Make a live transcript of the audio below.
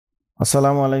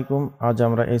আসসালামু আলাইকুম। আজ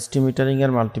আমরা এসটি মিটারিং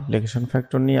এর মাল্টিপ্লিকেশন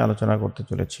ফ্যাক্টর নিয়ে আলোচনা করতে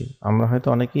চলেছি। আমরা হয়তো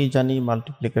অনেকেই জানি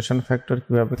মাল্টিপ্লিকেশন ফ্যাক্টর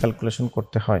কিভাবে ক্যালকুলেশন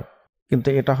করতে হয়, কিন্তু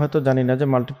এটা হয়তো জানি না যে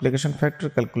মাল্টিপ্লিকেশন ফ্যাক্টর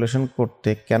ক্যালকুলেশন করতে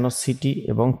কেন সিটি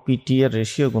এবং পিটি এর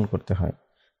রেশিও গুণ করতে হয়।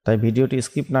 তাই ভিডিওটি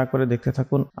স্কিপ না করে দেখতে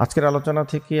থাকুন। আজকের আলোচনা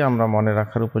থেকে আমরা মনে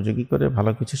রাখার উপযোগী করে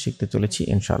ভালো কিছু শিখতে চলেছি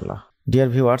ইনশাআল্লাহ। Dear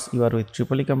viewers, you R with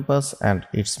Tripoli campus and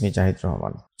it's me Zahid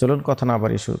Rahman. চলুন কথা না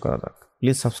বাড়িয়ে শুরু করা যাক।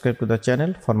 Please subscribe to the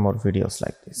channel for more videos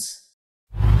like this.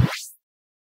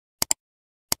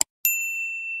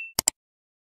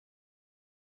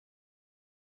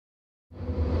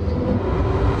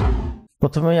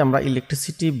 প্রথমেই আমরা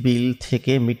ইলেকট্রিসিটি বিল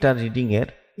থেকে মিটার রিডিং এর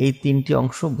এই তিনটি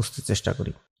অংশ বুঝতে চেষ্টা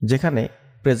করি, যেখানে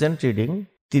প্রেজেন্ট রিডিং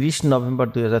 30 নভেম্বর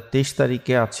 2023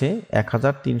 তারিখে আছে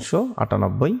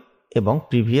 1398 এবং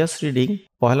প্রিভিয়াস রিডিং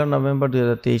 1 নভেম্বর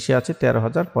 2023 আছে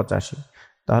 13085।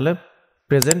 তাহলে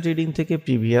প্রেজেন্ট রিডিং থেকে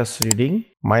প্রিভিয়াস রিডিং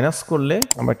মাইনাস করলে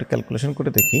আমরা একটা ক্যালকুলেশন করে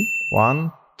দেখি।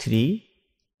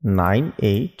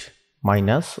 1398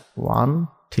 মাইনাস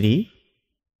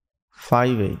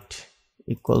 1358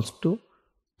 ইকুয়ালস টু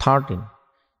 13,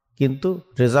 কিন্তু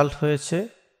রেজাল্ট হয়েছে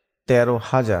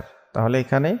 13,000। তাহলে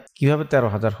এখানে কিভাবে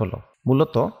 13,000 হলো?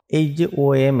 মূলত এই যে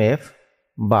ওএমএফ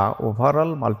বা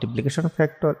ওভারঅল মাল্টিপ্লিকেশন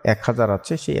ফ্যাক্টর 1000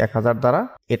 আছে, সেই 1000 দ্বারা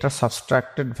এটা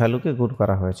সাবস্ট্রাক্টেড ভ্যালুকে গুণ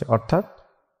করা হয়েছে, অর্থাৎ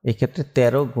এই ক্ষেত্রে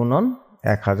 13 গুণন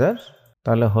 1000,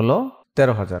 তাহলে হলো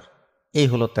 13,000। এই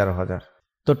হলো 13,000।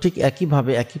 তো ঠিক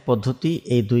একইভাবে একই পদ্ধতি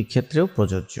এই দুই ক্ষেত্রেও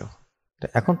প্রযোজ্য। তো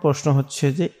এখন প্রশ্ন হচ্ছে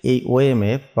যে এই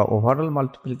ওএমএফ বা ওভারঅল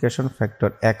মাল্টিপ্লিকেশন ফ্যাক্টর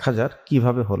 1000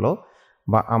 কিভাবে হলো,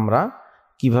 বা আমরা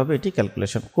কিভাবে এটি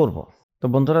ক্যালকুলেশন করব। তো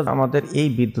বন্ধুরা, আমাদের এই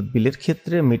বিদ্যুৎ বিলের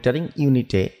ক্ষেত্রে মিটারিং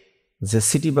ইউনিটে যে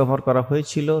সিটি ব্যবহার করা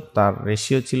হয়েছিল তার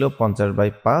রেশিও ছিল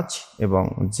 50/5 এবং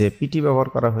যে পিটি ব্যবহার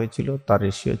করা হয়েছিল তার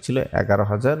রেশিও ছিল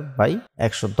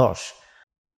 11,000/110।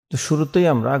 তো শুরুতেই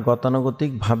আমরা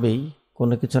গতানুগতিকভাবেই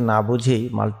কোনো কিছু না বুঝেই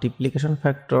মাল্টিপ্লিকেশন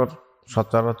ফ্যাক্টর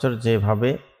সচরাচর যেভাবে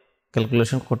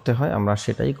ক্যালকুলেশন করতে হয় আমরা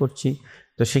সেটাই করছি।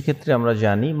 তো সেক্ষেত্রে আমরা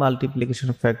জানি multiplication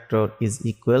factor is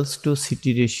equals to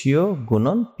city ratio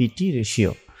গুণন পিটি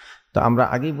রেশিও। তো আমরা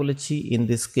আগেই বলেছি in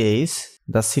this case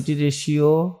the city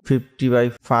ratio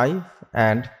 50/5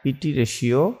 and PT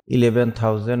ratio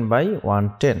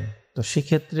 11,000/110। তো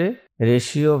সেক্ষেত্রে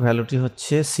রেশিও ভ্যালুটি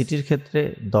হচ্ছে সিটির ক্ষেত্রে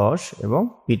 10 এবং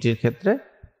পিটির ক্ষেত্রে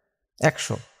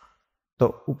 100। তো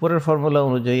উপরের ফর্মুলা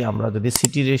অনুযায়ী আমরা যদি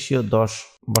সিটি রেশিও 10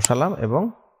 বসালাম এবং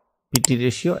পিটি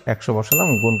রেশিও 100 বসালাম,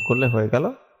 গুণ করলে হয়ে গেল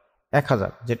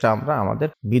 1000, যেটা আমরা আমাদের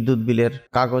বিদ্যুৎ বিলের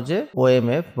কাগজে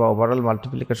ওএমএফ বা ওভারঅল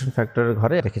মাল্টিপ্লিকেশন ফ্যাক্টরের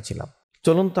ঘরে রেখেছিলাম।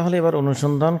 চলুন তাহলে এবার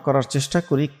অনুসন্ধান করার চেষ্টা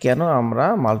করি কেন আমরা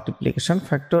মাল্টিপ্লিকেশন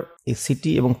ফ্যাক্টর এই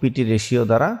সিটি এবং পিটি রেশিও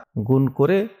দ্বারা গুণ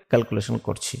করে ক্যালকুলেশন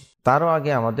করছি। তারও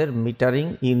আগে আমাদের মিটারিং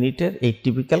ইউনিটের এই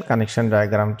টিপিক্যাল কানেকশন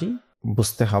ডায়াগ্রামটি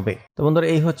বুঝতে হবে। তো বন্ধুরা,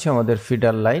 এই হচ্ছে আমাদের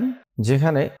ফিডার লাইন,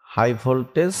 যেখানে হাই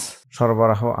ভোল্টেজ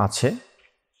সরবরাহ আছে।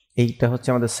 এইটা হচ্ছে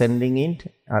আমাদের সেন্ডিং ইন্ড,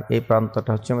 আর এই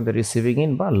প্রান্তটা হচ্ছে আমাদের রিসিভিং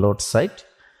ইন্ড বা লোড সাইড।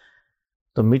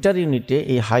 তো মিটার ইউনিটে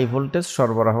এই হাই ভোল্টেজ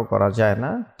সরবরাহ করা যায়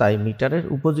না, তাই মিটারের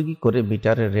উপযোগী করে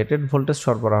মিটারের রেটেড ভোল্টেজ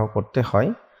সরবরাহ করতে হয়।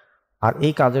 আর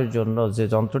এই কাজের জন্য যে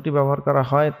যন্ত্রটি ব্যবহার করা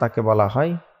হয় তাকে বলা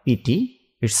হয় PT.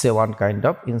 It's a one kind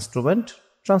of instrument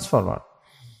transformer.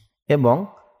 এবং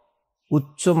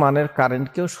উচ্চ মানের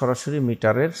কারেন্টকেও সরাসরি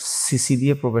মিটারের সিসি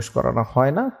দিয়ে প্রবেশ করানো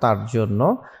হয় না, তার জন্য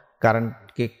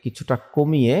কারেন্টকে কিছুটা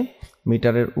কমিয়ে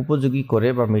মিটারের উপযোগী করে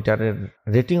বা মিটারের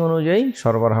রেটিং অনুযায়ী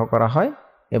সরবরাহ করা হয়।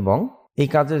 এবং এই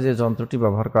কাজে যে যন্ত্রটি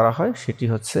ব্যবহার করা হয় সেটি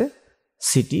হচ্ছে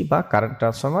সিটি বা কারেন্ট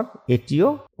ট্রান্সফরমার। এটিও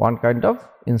one kind of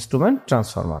instrument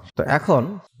transformer. তো এখন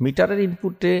মিটারের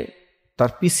ইনপুটে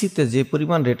তার পিসিতে যে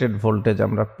পরিমাণ রেটেড ভোল্টেজ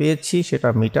আমরা পেয়েছি সেটা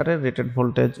মিটারের রেটেড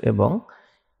ভোল্টেজ, এবং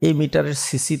এই মিটারের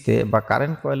সিসিতে বা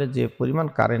কারেন্ট কয়েলে যে পরিমাণ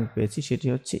কারেন্ট পেয়েছি সেটি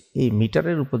হচ্ছে এই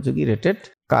মিটারের উপযোগী রেটেড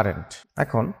কারেন্ট।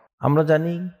 এখন আমরা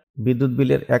জানি বিদ্যুৎ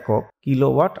বিলের একক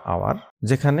কিলোওয়াট আওয়ার,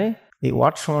 যেখানে এই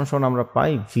ওয়াট সমান সমান আমরা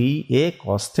পাই VA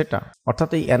cos θ। অর্থাৎ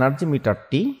এই এনার্জি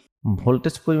মিটারটি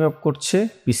ভোল্টেজ পরিমাপ করছে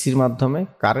পিসির মাধ্যমে,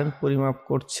 কারেন্ট পরিমাপ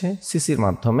করছে সিসির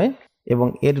মাধ্যমে, এবং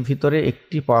এর ভিতরে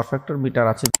একটি পাওয়ার ফ্যাক্টর মিটার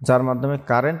আছে যার মাধ্যমে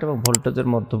কারেন্ট এবং ভোল্টেজের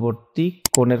মধ্যবর্তী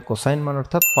কোণের কোসাইন মান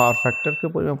অর্থাৎ পাওয়ার ফ্যাক্টরকে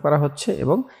পরিমাপ করা হচ্ছে,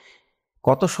 এবং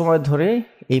কত সময় ধরে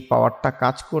এই পাওয়ারটা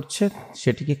কাজ করছে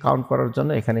সেটিকে কাউন্ট করার জন্য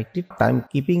এখানে একটি টাইম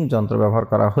কিপিং যন্ত্র ব্যবহার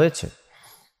করা হয়েছে,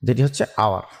 যেটি হচ্ছে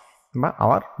আওয়ার বা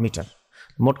আওয়ার মিটার।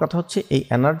 মোট কথা হচ্ছে এই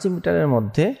এনার্জি মিটারের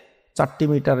মধ্যে 4টি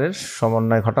মিটারের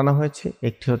সমন্বয় ঘটানো হয়েছে।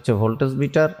 একটি হচ্ছে ভোল্টেজ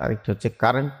মিটার, আরেকটি হচ্ছে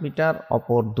কারেন্ট মিটার,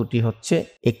 অপর দুটি হচ্ছে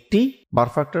একটি পাওয়ার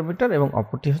ফ্যাক্টর মিটার এবং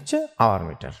অপরটি হচ্ছে আওয়ার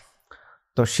মিটার।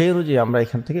 তো সেই অনুযায়ী আমরা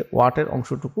এখান থেকে ওয়াটের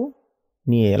অংশটুকু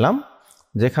নিয়ে এলাম,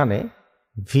 যেখানে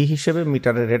ভি হিসেবে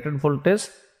মিটারের রেটেড ভোল্টেজ,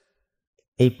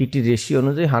 এই পিটি রেশিও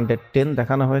অনুযায়ী 110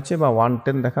 দেখানো হয়েছে বা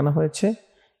 110 দেখানো হয়েছে,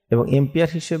 এবং এম্পিয়ার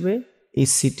হিসেবে এই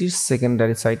সিটির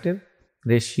সেকেন্ডারি সাইটের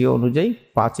রেশিও অনুযায়ী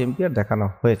 5 এম্পিয়ার দেখানো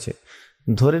হয়েছে।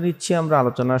 ধরে নিচ্ছি আমরা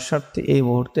আলোচনার স্বার্থে এই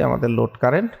মুহূর্তে আমাদের লোড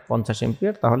কারেন্ট 50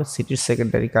 এম্পিয়ার, তাহলে সিটির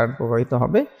সেকেন্ডারি কারেন্ট প্রবাহিত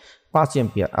হবে 5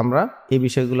 এম্পিয়ার। আমরা এই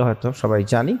বিষয়গুলো হয়তো সবাই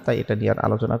জানি, তাই এটা নিয়ে আর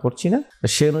আলোচনা করছি না।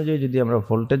 সে অনুযায়ী যদি আমরা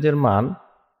ভোল্টেজের মান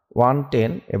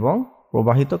 110 এবং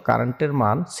প্রবাহিত কারেন্টের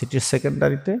মান সিটির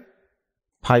সেকেন্ডারিতে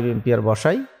 5 এম্পিয়ার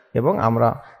বসাই, এবং আমরা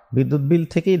বিদ্যুৎ বিল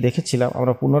থেকেই দেখেছিলাম,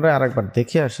 আমরা পুনরায় আরেকবার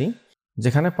দেখে আসি,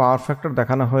 যেখানে পাওয়ার ফ্যাক্টর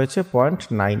দেখানো হয়েছে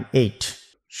 0.98।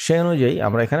 সে অনুযায়ী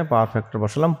আমরা এখানে পাওয়ার ফ্যাক্টর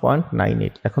বসালাম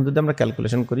 0.98। এখন যদি আমরা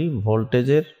ক্যালকুলেশন করি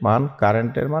ভোল্টেজের মান,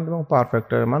 কারেন্টের মান এবং পাওয়ার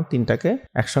ফ্যাক্টরের মান তিনটাকে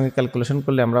একসঙ্গে ক্যালকুলেশন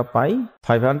করলে আমরা পাই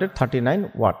 539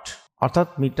 ওয়াট, অর্থাৎ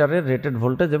মিটারের রেটেড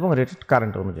ভোল্টেজ এবং রেটেড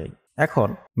কারেন্ট অনুযায়ী। এখন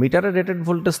মিটারের রেটেড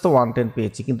ভোল্টেজ তো 110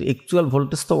 পেয়েছি, কিন্তু অ্যাকচুয়াল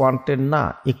ভোল্টেজ তো 110 না,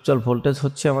 অ্যাকচুয়াল ভোল্টেজ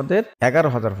হচ্ছে আমাদের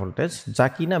 11,000 ভোল্টেজ, যা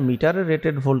কিনা মিটারের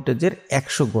রেটেড ভোল্টেজের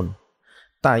 100 গুণ।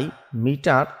 তাই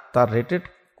মিটার তার রেটেড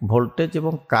ভোল্টেজ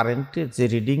এবং কারেন্টের যে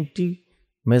রিডিংটি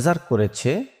মেজার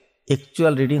করেছে,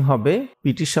 অ্যাকচুয়াল রিডিং হবে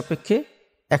পিটির সাপেক্ষে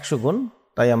 100 গুণ।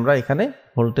 তাই আমরা এখানে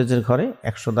ভোল্টেজের ঘরে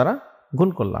 100 দ্বারা গুণ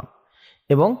করলাম,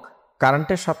 এবং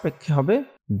কারেন্টের সাপেক্ষে হবে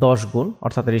 10 গুণ,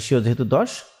 অর্থাৎ রেশিও যেহেতু 10,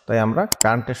 তাই আমরা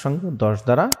কারেন্টের সঙ্গে 10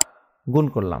 দ্বারা গুণ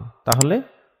করলাম। তাহলে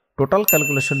টোটাল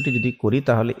ক্যালকুলেশনটি যদি করি,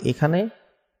 তাহলে এখানে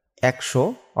 100,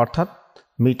 অর্থাৎ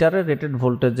মিটারের রেটেড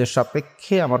ভোল্টেজের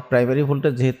সাপেক্ষে আমার প্রাইমারি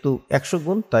ভোল্টেজ যেহেতু 100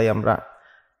 গুণ, তাই আমরা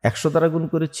 100 দ্বারা গুণ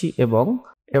করেছি, এবং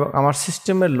আমার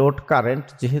সিস্টেমের লোড কারেন্ট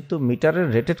যেহেতু মিটারের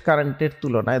রেটেড কারেন্টের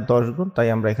তুলনায় 10 গুণ, তাই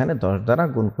আমরা এখানে 10 দ্বারা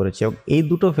গুণ করেছি। এবং এই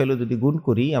দুটো ভ্যালু যদি গুণ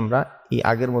করি আমরা এই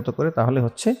আগের মতো করে, তাহলে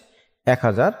হচ্ছে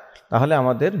 1000। তাহলে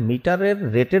আমাদের মিটারের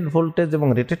রেটেড ভোল্টেজ এবং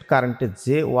রেটেড কারেন্টের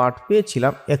যে ওয়াট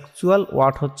পেয়েছিলাম, অ্যাকচুয়াল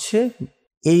ওয়াট হচ্ছে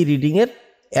এই রিডিংয়ের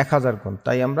 1000 গুণ,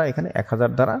 তাই আমরা এখানে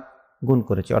 1000 দ্বারা গুণ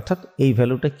করেছি, অর্থাৎ এই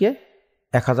ভ্যালুটাকে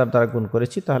 1000 দ্বারা গুণ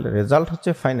করেছি। তাহলে রেজাল্ট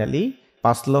হচ্ছে ফাইনালি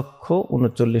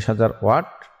 5,39,000 ওয়াট,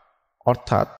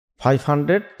 অর্থাৎ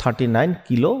 539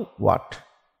 কিলো ওয়াট,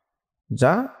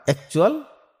 যা অ্যাকচুয়াল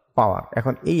পাওয়ার।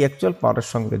 এখন এই অ্যাকচুয়াল পাওয়ারের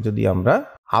সঙ্গে যদি আমরা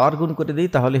আওয়ার গুণ করে দিই,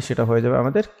 তাহলে সেটা হয়ে যাবে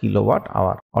আমাদের কিলোওয়াট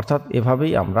আওয়ার। অর্থাৎ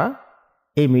এভাবেই আমরা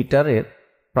এই মিটারের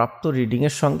প্রাপ্ত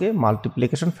রিডিংয়ের সঙ্গে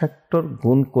মাল্টিপ্লিকেশন ফ্যাক্টর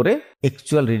গুণ করে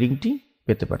অ্যাকচুয়াল রিডিংটি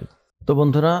পেতে পারি। তো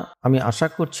বন্ধুরা, আমি আশা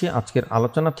করছি আজকের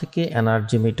আলোচনা থেকে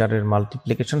এনার্জি মিটারের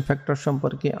মাল্টিপ্লিকেশন ফ্যাক্টর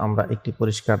সম্পর্কে আমরা একটি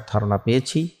পরিষ্কার ধারণা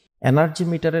পেয়েছি। এনার্জি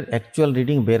মিটারের অ্যাকচুয়াল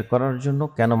রিডিং বের করার জন্য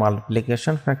কেন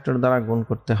মাল্টিপ্লিকেশন ফ্যাক্টর দ্বারা গুণ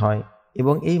করতে হয়,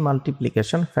 এবং এই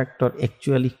মাল্টিপ্লিকেশন ফ্যাক্টর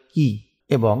অ্যাকচুয়ালি কি,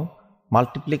 এবং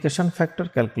মাল্টিপ্লিকেশন ফ্যাক্টর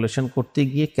ক্যালকুলেশন করতে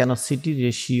গিয়ে কেন সিটি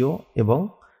রেশিও এবং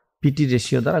পিটি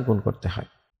রেশিও দ্বারা গুণ করতে হয়।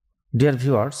 ডিয়ার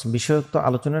ভিউয়ার্স, বিষয়োক্ত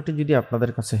আলোচনাটি যদি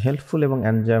আপনাদের কাছে হেল্পফুল এবং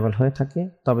এনজয়েবল হয়ে থাকে,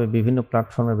 তবে বিভিন্ন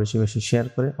প্ল্যাটফর্মে বেশি বেশি শেয়ার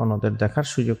করে অন্যদের দেখার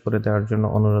সুযোগ করে দেওয়ার জন্য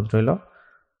অনুরোধ রইল।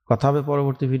 কথা হবে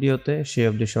পরবর্তী ভিডিওতে। সেই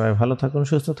অবধি সবাই ভালো থাকুন,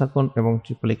 সুস্থ থাকুন এবং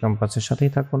ট্রিপলি ক্যাম্পাসের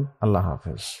সাথেই থাকুন। আল্লাহ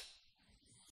হাফেজ।